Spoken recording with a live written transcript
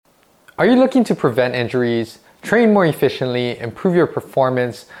Are you looking to prevent injuries, train more efficiently, improve your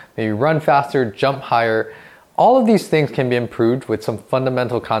performance, maybe run faster, jump higher? All of these things can be improved with some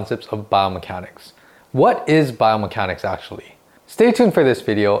fundamental concepts of biomechanics. What is biomechanics actually? Stay tuned for this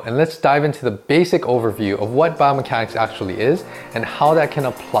video and let's dive into the basic overview of what biomechanics actually is and how that can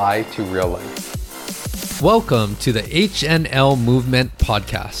apply to real life. Welcome to the HNL Movement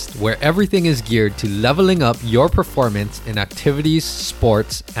Podcast, where everything is geared to leveling up your performance in activities,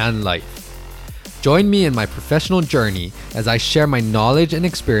 sports, and life. Join me in my professional journey as I share my knowledge and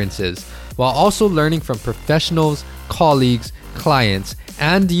experiences while also learning from professionals, colleagues, clients,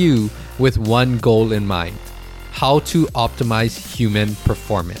 and you with one goal in mind: how to optimize human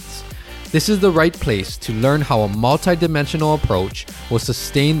performance. This is the right place to learn how a multidimensional approach will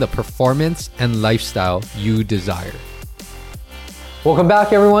sustain the performance and lifestyle you desire. Welcome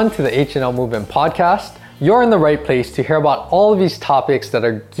back everyone to the HNL Movement Podcast. You're in the right place to hear about all of these topics that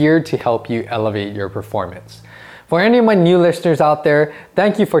are geared to help you elevate your performance. For any of my new listeners out there,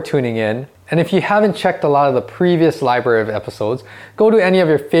 thank you for tuning in. And if you haven't checked a lot of the previous library of episodes, go to any of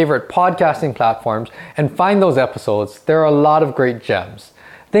your favorite podcasting platforms and find those episodes. There are a lot of great gems.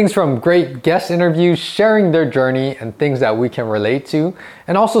 Things from great guest interviews, sharing their journey and things that we can relate to,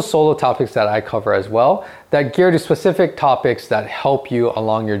 and also solo topics that I cover as well that gear to specific topics that help you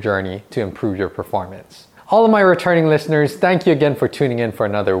along your journey to improve your performance. All of my returning listeners, thank you again for tuning in for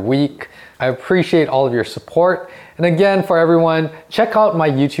another week. I appreciate all of your support. And again, for everyone, check out my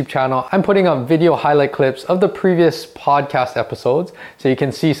YouTube channel. I'm putting up video highlight clips of the previous podcast episodes so you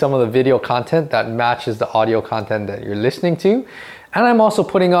can see some of the video content that matches the audio content that you're listening to. And I'm also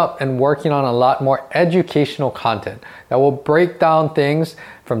putting up and working on a lot more educational content that will break down things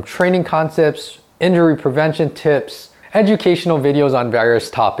from training concepts, injury prevention tips, educational videos on various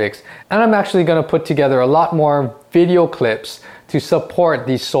topics. And I'm actually going to put together a lot more video clips to support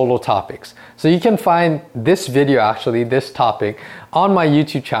these solo topics. So you can find this video, actually, this topic, on my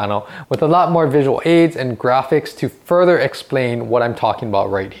YouTube channel with a lot more visual aids and graphics to further explain what I'm talking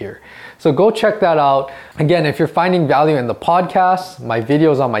about right here. So go check that out. Again, if you're finding value in the podcast, my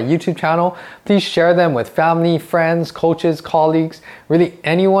videos on my YouTube channel, please share them with family, friends, coaches, colleagues, really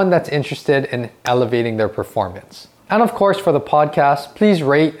anyone that's interested in elevating their performance. And of course, for the podcast, please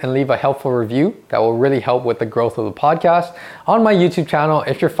rate and leave a helpful review. That will really help with the growth of the podcast. On my YouTube channel,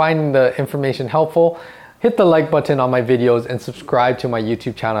 if you're finding the information helpful, hit the like button on my videos and subscribe to my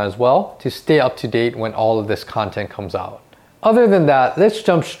YouTube channel as well to stay up to date when all of this content comes out. Other than that, let's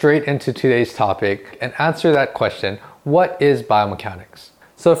jump straight into today's topic and answer that question: what is biomechanics?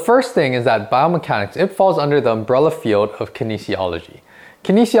 So the first thing is that biomechanics, it falls under the umbrella field of kinesiology.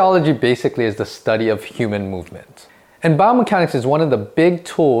 Kinesiology basically is the study of human movement. And biomechanics is one of the big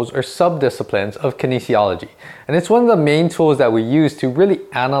tools or subdisciplines of kinesiology. And it's one of the main tools that we use to really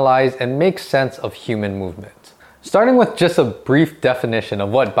analyze and make sense of human movement. Starting with just a brief definition of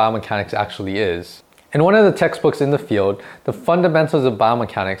what biomechanics actually is. In one of the textbooks in the field, The Fundamentals of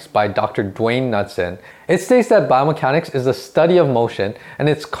Biomechanics by Dr. Dwayne Knudsen, it states that biomechanics is the study of motion and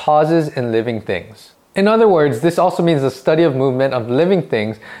its causes in living things. In other words, this also means the study of movement of living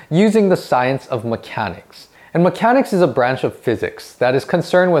things using the science of mechanics. And mechanics is a branch of physics that is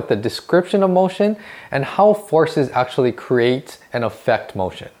concerned with the description of motion and how forces actually create and affect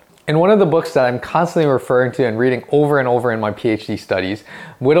motion. In one of the books that I'm constantly referring to and reading over and over in my PhD studies,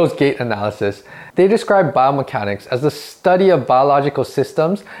 Widow's Gate Analysis, they describe biomechanics as the study of biological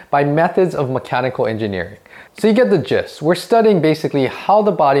systems by methods of mechanical engineering. So you get the gist. We're studying basically how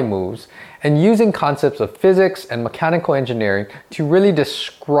the body moves and using concepts of physics and mechanical engineering to really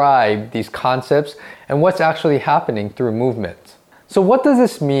describe these concepts and what's actually happening through movement. So what does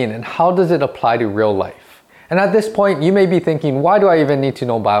this mean and how does it apply to real life? And at this point, you may be thinking, why do I even need to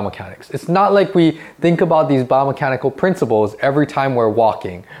know biomechanics? It's not like we think about these biomechanical principles every time we're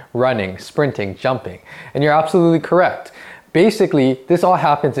walking, running, sprinting, jumping. And you're absolutely correct. Basically, this all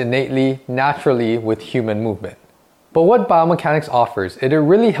happens innately, naturally with human movement. But what biomechanics offers, it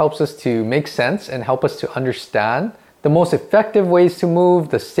really helps us to make sense and help us to understand the most effective ways to move,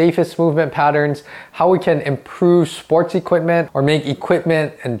 the safest movement patterns, how we can improve sports equipment or make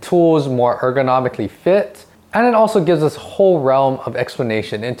equipment and tools more ergonomically fit. And it also gives us a whole realm of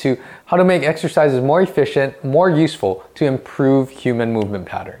explanation into how to make exercises more efficient, more useful to improve human movement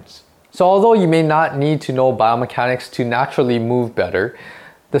patterns. So although you may not need to know biomechanics to naturally move better,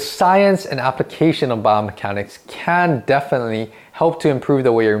 the science and application of biomechanics can definitely help to improve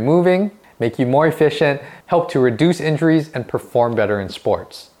the way you're moving, make you more efficient, help to reduce injuries, and perform better in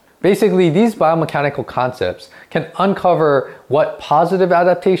sports. Basically, these biomechanical concepts can uncover what positive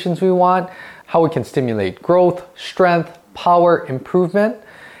adaptations we want, how we can stimulate growth, strength, power, improvement,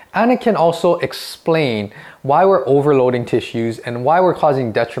 And it can also explain why we're overloading tissues and why we're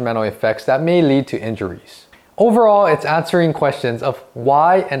causing detrimental effects that may lead to injuries. Overall, it's answering questions of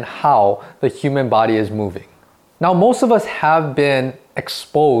why and how the human body is moving. Now, most of us have been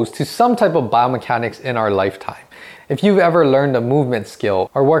exposed to some type of biomechanics in our lifetime. If you've ever learned a movement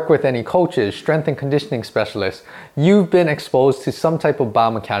skill or worked with any coaches, strength and conditioning specialists, you've been exposed to some type of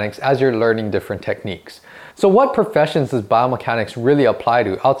biomechanics as you're learning different techniques. So what professions does biomechanics really apply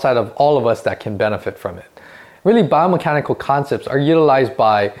to outside of all of us that can benefit from it? Really, biomechanical concepts are utilized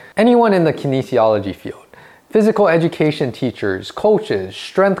by anyone in the kinesiology field. Physical education teachers, coaches,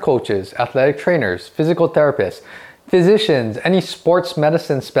 strength coaches, athletic trainers, physical therapists, physicians, any sports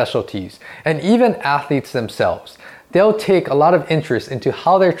medicine specialties, and even athletes themselves. They'll take a lot of interest into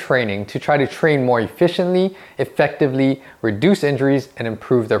how they're training to try to train more efficiently, effectively, reduce injuries, and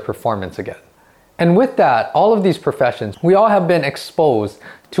improve their performance again. And with that, all of these professions, we all have been exposed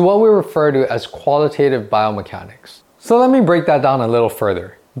to what we refer to as qualitative biomechanics. So let me break that down a little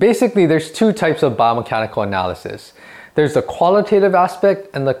further. Basically, there's two types of biomechanical analysis. There's the qualitative aspect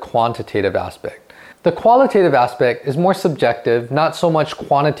and the quantitative aspect. The qualitative aspect is more subjective, not so much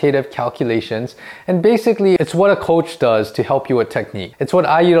quantitative calculations, and basically it's what a coach does to help you with technique. It's what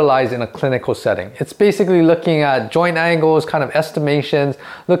I utilize in a clinical setting. It's basically looking at joint angles, kind of estimations,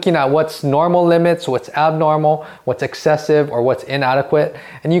 looking at what's normal limits, what's abnormal, what's excessive, or what's inadequate,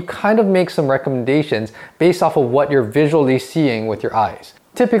 and you kind of make some recommendations based off of what you're visually seeing with your eyes.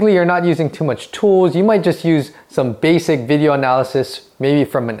 Typically, you're not using too much tools. You might just use some basic video analysis, maybe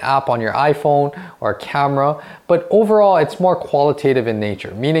from an app on your iPhone or a camera. But overall, it's more qualitative in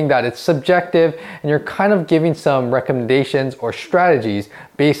nature, meaning that it's subjective and you're kind of giving some recommendations or strategies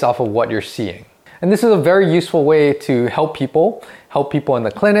based off of what you're seeing. And this is a very useful way to help people in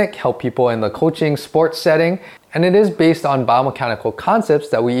the clinic, help people in the coaching sports setting. And it is based on biomechanical concepts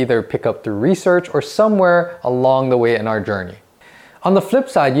that we either pick up through research or somewhere along the way in our journey. On the flip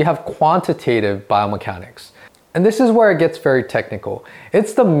side, you have quantitative biomechanics. And this is where it gets very technical.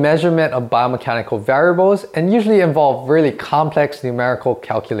 It's the measurement of biomechanical variables and usually involve really complex numerical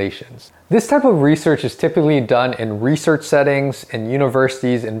calculations. This type of research is typically done in research settings, in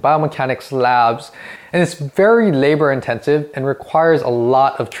universities, in biomechanics labs, and it's very labor intensive and requires a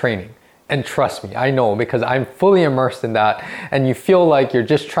lot of training. And trust me, I know, because I'm fully immersed in that, and you feel like you're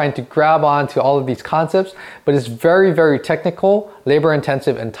just trying to grab on to all of these concepts, but it's very, very technical, labor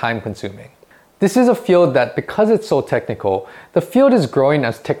intensive, and time consuming. This is a field that, because it's so technical, the field is growing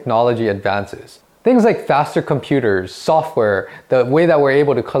as technology advances. Things like faster computers, software, the way that we're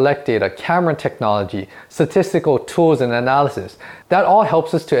able to collect data, camera technology, statistical tools and analysis, that all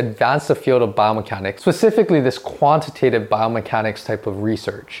helps us to advance the field of biomechanics, specifically this quantitative biomechanics type of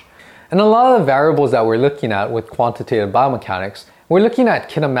research. And a lot of the variables that we're looking at with quantitative biomechanics, we're looking at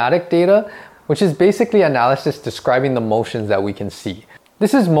kinematic data, which is basically analysis describing the motions that we can see.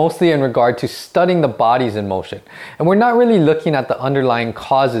 This is mostly in regard to studying the bodies in motion, and we're not really looking at the underlying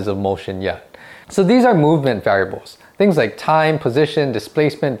causes of motion yet. So these are movement variables, things like time, position,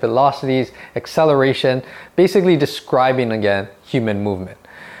 displacement, velocities, acceleration, basically describing, again, human movement.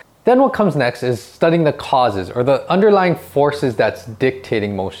 Then what comes next is studying the causes or the underlying forces that's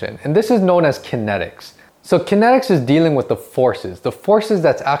dictating motion. And this is known as kinetics. So kinetics is dealing with the forces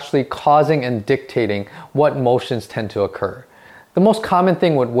that's actually causing and dictating what motions tend to occur. The most common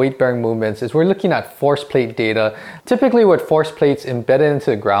thing with weight-bearing movements is we're looking at force plate data, typically with force plates embedded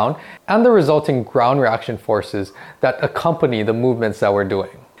into the ground and the resulting ground reaction forces that accompany the movements that we're doing.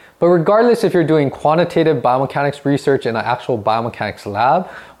 But regardless if you're doing quantitative biomechanics research in an actual biomechanics lab,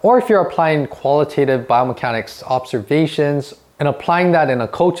 or if you're applying qualitative biomechanics observations and applying that in a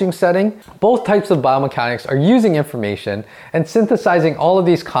coaching setting, both types of biomechanics are using information and synthesizing all of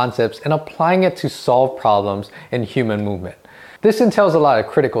these concepts and applying it to solve problems in human movement. This entails a lot of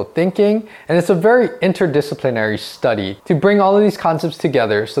critical thinking, and it's a very interdisciplinary study to bring all of these concepts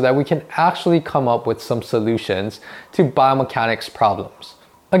together so that we can actually come up with some solutions to biomechanics problems.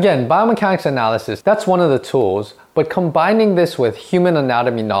 Again, biomechanics analysis, that's one of the tools, but combining this with human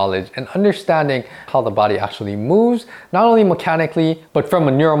anatomy knowledge and understanding how the body actually moves, not only mechanically, but from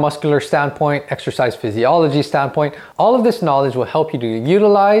a neuromuscular standpoint, exercise physiology standpoint, all of this knowledge will help you to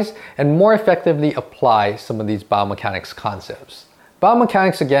utilize and more effectively apply some of these biomechanics concepts.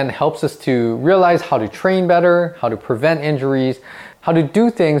 Biomechanics, again, helps us to realize how to train better, how to prevent injuries, how to do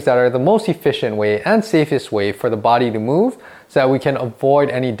things that are the most efficient way and safest way for the body to move so that we can avoid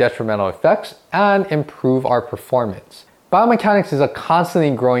any detrimental effects and improve our performance. Biomechanics is a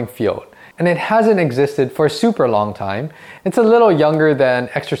constantly growing field, and it hasn't existed for a super long time. It's a little younger than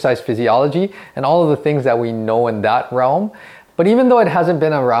exercise physiology and all of the things that we know in that realm, But even though it hasn't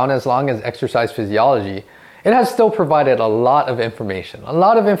been around as long as exercise physiology, it has still provided a lot of information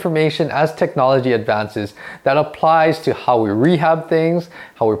as technology advances that applies to how we rehab things,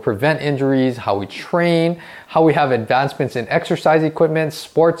 how we prevent injuries, how we train, how we have advancements in exercise equipment,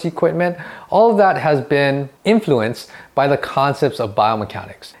 sports equipment. All of that has been influenced by the concepts of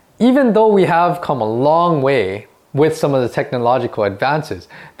biomechanics. Even though we have come a long way with some of the technological advances,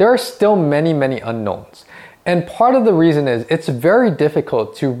 there are still many, many unknowns. And part of the reason is it's very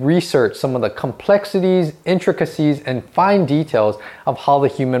difficult to research some of the complexities, intricacies, and fine details of how the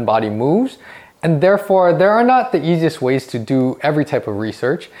human body moves. And therefore, there are not the easiest ways to do every type of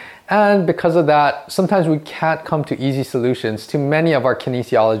research. And because of that, sometimes we can't come to easy solutions to many of our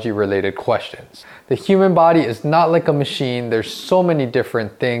kinesiology related questions. The human body is not like a machine. There's so many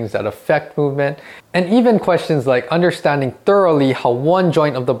different things that affect movement. And even questions like understanding thoroughly how one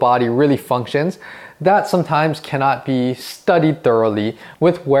joint of the body really functions, that sometimes cannot be studied thoroughly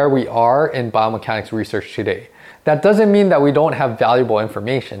with where we are in biomechanics research today. That doesn't mean that we don't have valuable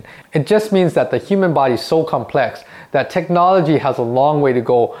information. It just means that the human body is so complex that technology has a long way to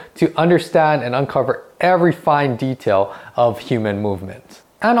go to understand and uncover every fine detail of human movement.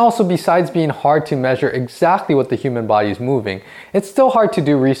 And also, besides being hard to measure exactly what the human body is moving, it's still hard to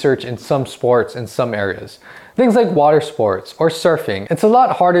do research in some sports in some areas. Things like water sports or surfing, it's a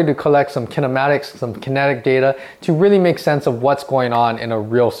lot harder to collect some kinematics, some kinetic data to really make sense of what's going on in a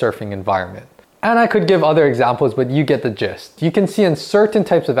real surfing environment. And I could give other examples, but you get the gist. You can see in certain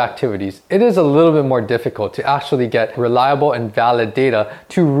types of activities, it is a little bit more difficult to actually get reliable and valid data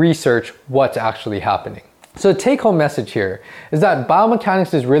to research what's actually happening. So the take-home message here is that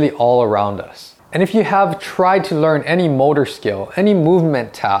biomechanics is really all around us. And if you have tried to learn any motor skill, any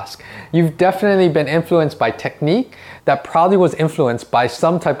movement task, you've definitely been influenced by technique that probably was influenced by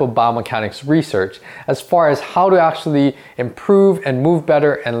some type of biomechanics research as far as how to actually improve and move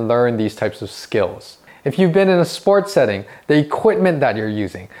better and learn these types of skills. If you've been in a sports setting, the equipment that you're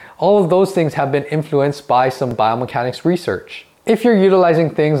using, all of those things have been influenced by some biomechanics research. If you're utilizing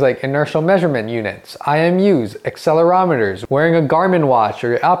things like inertial measurement units, IMUs, accelerometers, wearing a Garmin watch or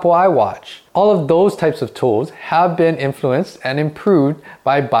your Apple iWatch, all of those types of tools have been influenced and improved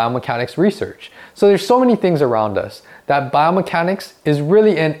by biomechanics research. So there's so many things around us that biomechanics is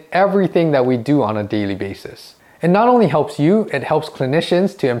really in everything that we do on a daily basis. It not only helps you, it helps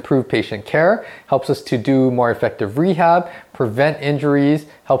clinicians to improve patient care, helps us to do more effective rehab, prevent injuries,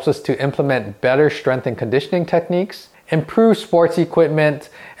 helps us to implement better strength and conditioning techniques, improve sports equipment,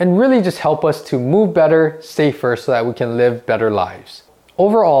 and really just help us to move better, safer, so that we can live better lives.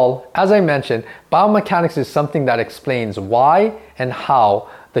 Overall, as I mentioned, biomechanics is something that explains why and how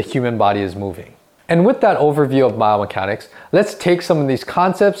the human body is moving. And with that overview of biomechanics, let's take some of these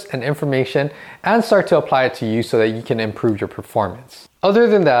concepts and information and start to apply it to you so that you can improve your performance. Other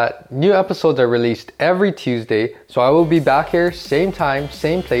than that, new episodes are released every Tuesday, so I will be back here same time,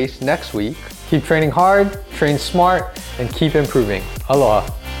 same place next week. Keep training hard, train smart, and keep improving.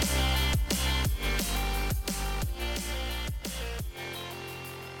 Aloha.